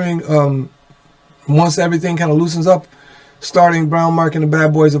considering, once everything kind of loosens up, starting BrownMark and the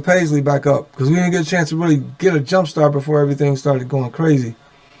Bad Boys of Paisley back up, because we didn't get a chance to really get a jump start before everything started going crazy.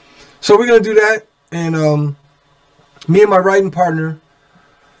 So we're going to do that. And me and my writing partner,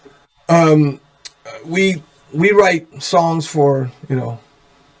 we write songs for, you know,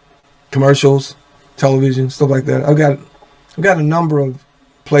 commercials, television, stuff like that. I've got a number of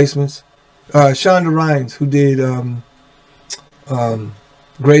placements. Shonda Rhimes, who did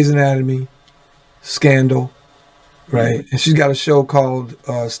Grey's Anatomy, Scandal, right? And she's got a show called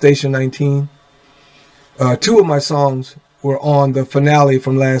Station 19. Two of my songs were on the finale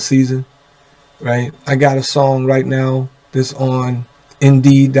from last season, right? I got a song right now that's on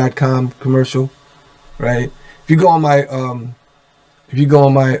Indeed.com commercial, right? If you go on my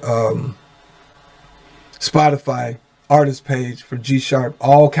Spotify artist page for GSHARP,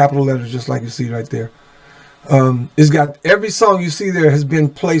 all capital letters, just like you see right there. It's got every song you see there has been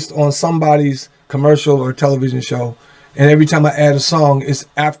placed on somebody's commercial or television show, and every time I add a song, it's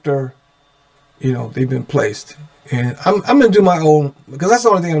after, you know, they've been placed. And I'm gonna do my own, because that's the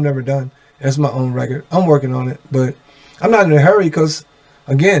only thing I've never done. That's my own record. I'm working on it, but I'm not in a hurry because,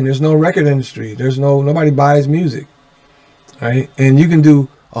 again, there's no record industry. There's nobody buys music, right? And you can do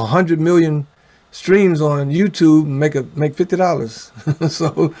 100 million streams on YouTube and make $50.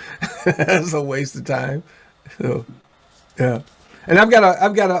 So that's a waste of time. So yeah. And I've got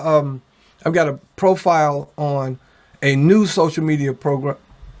a profile on a new social media platform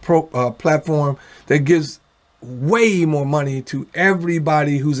that gives way more money to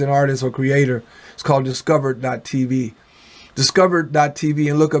everybody who's an artist or creator. It's called discovered.tv. Discovered.tv,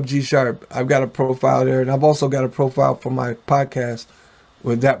 and look up GSHARP. I've got a profile there, and I've also got a profile for my podcast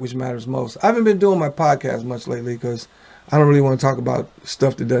with That Which Matters Most. I haven't been doing my podcast much lately because I don't really want to talk about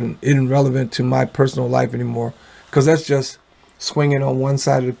stuff that isn't relevant to my personal life anymore, because that's just swinging on one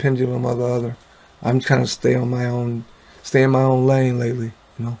side of the pendulum or the other. I'm trying to stay in my own lane lately,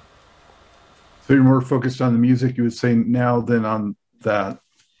 you know. So you're more focused on the music, you would say, now than on that?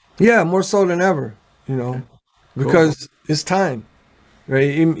 Yeah, more so than ever, you know. Okay. Because cool. It's time,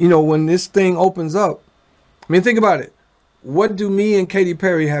 right? You know, when this thing opens up, I mean, think about it. What do me and Katy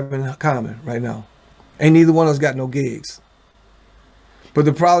Perry have in common right now? Ain't neither one of us got no gigs. But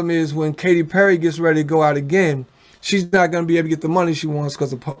the problem is when Katy Perry gets ready to go out again, she's not going to be able to get the money she wants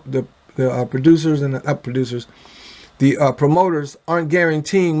because the producers and the promoters aren't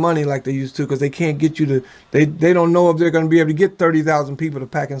guaranteeing money like they used to, because they can't get you to, they don't know if they're going to be able to get 30,000 people to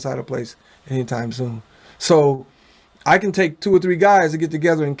pack inside a place anytime soon. So I can take 2 or 3 guys to get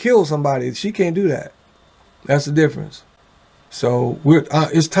together and kill somebody. She can't do that. That's the difference. So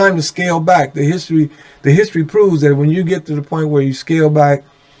it's time to scale back. The history proves that when you get to the point where you scale back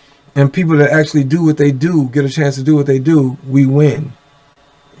and people that actually do what they do get a chance to do what they do, we win,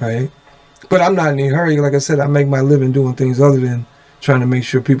 right? But I'm not in any hurry. Like I said, I make my living doing things other than trying to make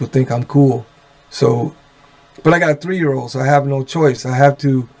sure people think I'm cool. So, but I got a 3-year-old, so I have no choice. I have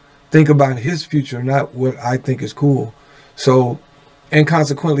to think about his future, not what I think is cool. So, and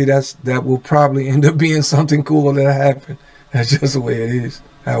consequently, that will probably end up being something cool that happened. That's just the way it is,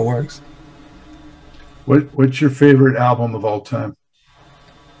 how it works. What's your favorite album of all time?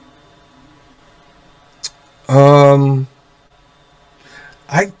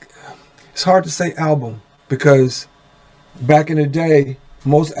 It's hard to say album, because back in the day,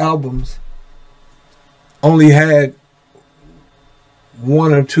 most albums only had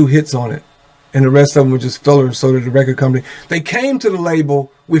 1 or 2 hits on it, and the rest of them were just fillers. So that the record company, they came to the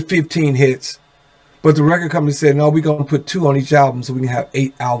label with 15 hits, but the record company said, no, we're going to put 2 on each album so we can have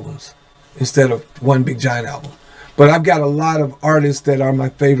 8 albums instead of 1 big giant album. But I've got a lot of artists that are my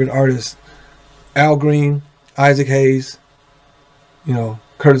favorite artists. Al Green, Isaac Hayes, you know,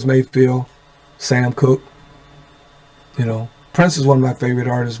 Curtis Mayfield, Sam Cooke. You know, Prince is one of my favorite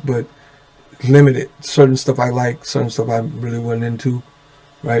artists, but limited. Certain stuff I like, certain stuff I really wasn't into.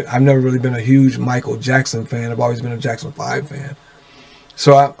 Right? I've never really been a huge Michael Jackson fan. I've always been a Jackson 5 fan.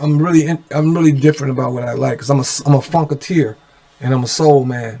 So I'm really different about what I like, because I'm a funketeer and I'm a soul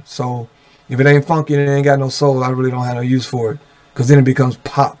man. So if it ain't funky and it ain't got no soul, I really don't have no use for it, because then it becomes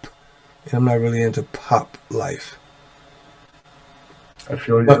pop, and I'm not really into pop life. I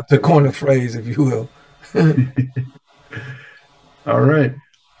feel you. But the corner phrase, if you will. All right.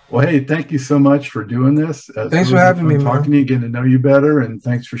 Well, hey, thank you so much for doing this. Thanks for having me, man. Talking to you, getting to know you better, and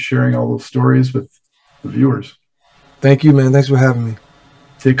thanks for sharing all those stories with the viewers. Thank you, man. Thanks for having me.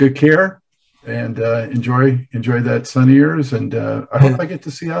 Take good care, and enjoy that sun of yours. And I hope I get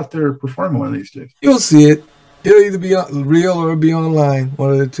to see you out there performing one of these days. You'll see it. It'll either be real or it'll be online,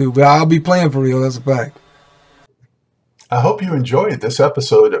 one of the two. But I'll be playing for real. That's a fact. I hope you enjoyed this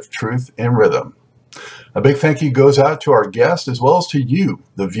episode of Truth in Rhythm. A big thank you goes out to our guest as well as to you,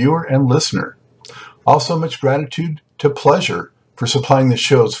 the viewer and listener. Also, much gratitude to Pleasure for supplying the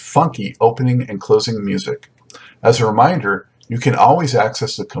show's funky opening and closing music. As a reminder, you can always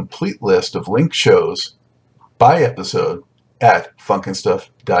access the complete list of linked shows by episode at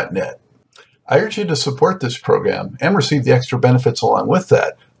funkandstuff.net. I urge you to support this program and receive the extra benefits along with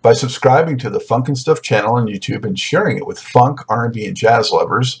that by subscribing to the Funk and Stuff channel on YouTube and sharing it with funk, R&B, and jazz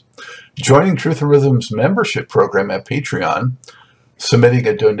lovers, joining Truth and Rhythm's membership program at Patreon, submitting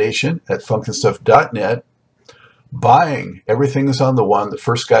a donation at funkandstuff.net, buying Everything is on the One, the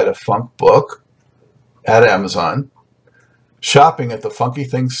First Guide to Funk book at Amazon, shopping at the Funky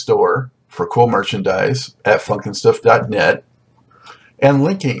Things store for cool merchandise at funkandstuff.net, and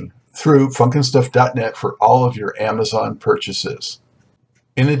linking through funkandstuff.net for all of your Amazon purchases.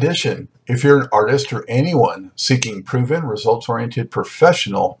 In addition, if you're an artist or anyone seeking proven, results-oriented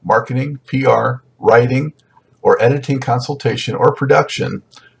professional marketing, PR, writing, or editing consultation or production,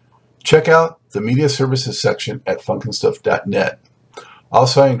 check out the media services section at funkandstuff.net.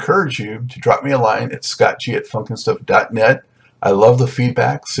 Also, I encourage you to drop me a line at scottg@funkandstuff.net. I love the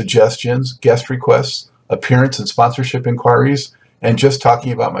feedback, suggestions, guest requests, appearance and sponsorship inquiries, and just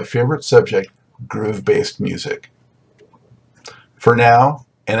talking about my favorite subject, groove-based music. For now,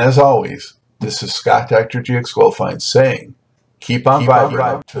 and as always, this is Scott Dr. GX Goldfine saying, keep on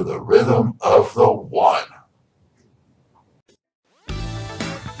vibing to the rhythm of the one.